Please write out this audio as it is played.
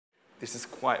This is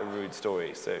quite a rude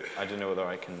story, so I don't know whether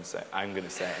I can say. I'm going to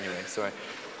say it anyway. So,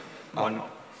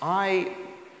 I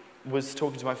was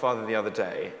talking to my father the other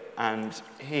day, and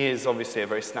he is obviously a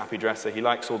very snappy dresser. He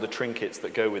likes all the trinkets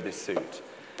that go with his suit.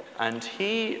 And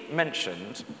he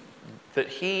mentioned that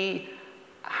he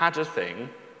had a thing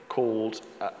called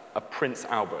a Prince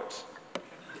Albert.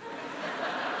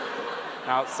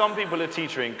 Now, some people are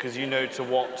teetering because you know to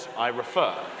what I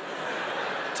refer.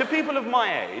 To people of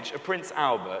my age, a Prince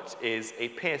Albert is a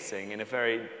piercing in a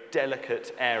very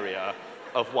delicate area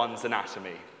of one's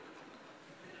anatomy.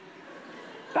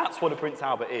 That's what a Prince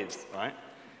Albert is, right?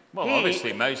 Well,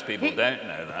 obviously most people don't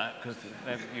know that because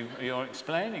you're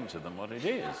explaining to them what it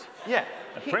is. Yeah.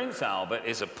 A Prince Albert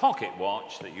is a pocket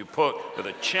watch that you put with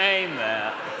a chain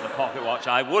there, the pocket watch.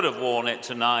 I would have worn it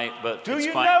tonight, but it's quite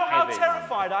heavy. Do you know how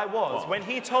terrified I was when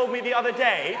he told me the other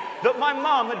day that my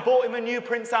mum had bought him a new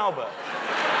Prince Albert?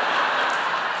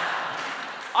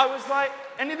 I was like,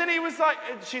 and then he was like,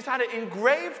 she's had it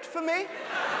engraved for me?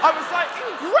 I was like,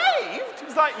 engraved? He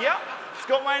was like, yeah. It's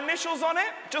got my initials on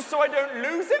it, just so I don't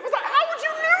lose it. I was like, how would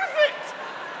you lose it?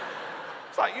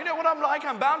 It's like, you know what I'm like,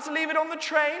 I'm bound to leave it on the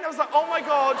train. I was like, oh my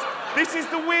God, this is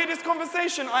the weirdest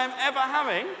conversation I am ever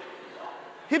having.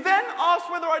 He then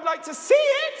asked whether I'd like to see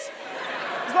it.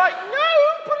 I was like, no,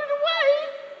 put it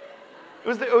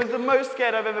away. It was the most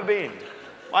scared I've ever been.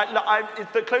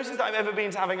 It's the closest I've ever been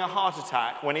to having a heart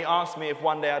attack when he asked me if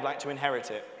one day I'd like to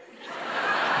inherit it.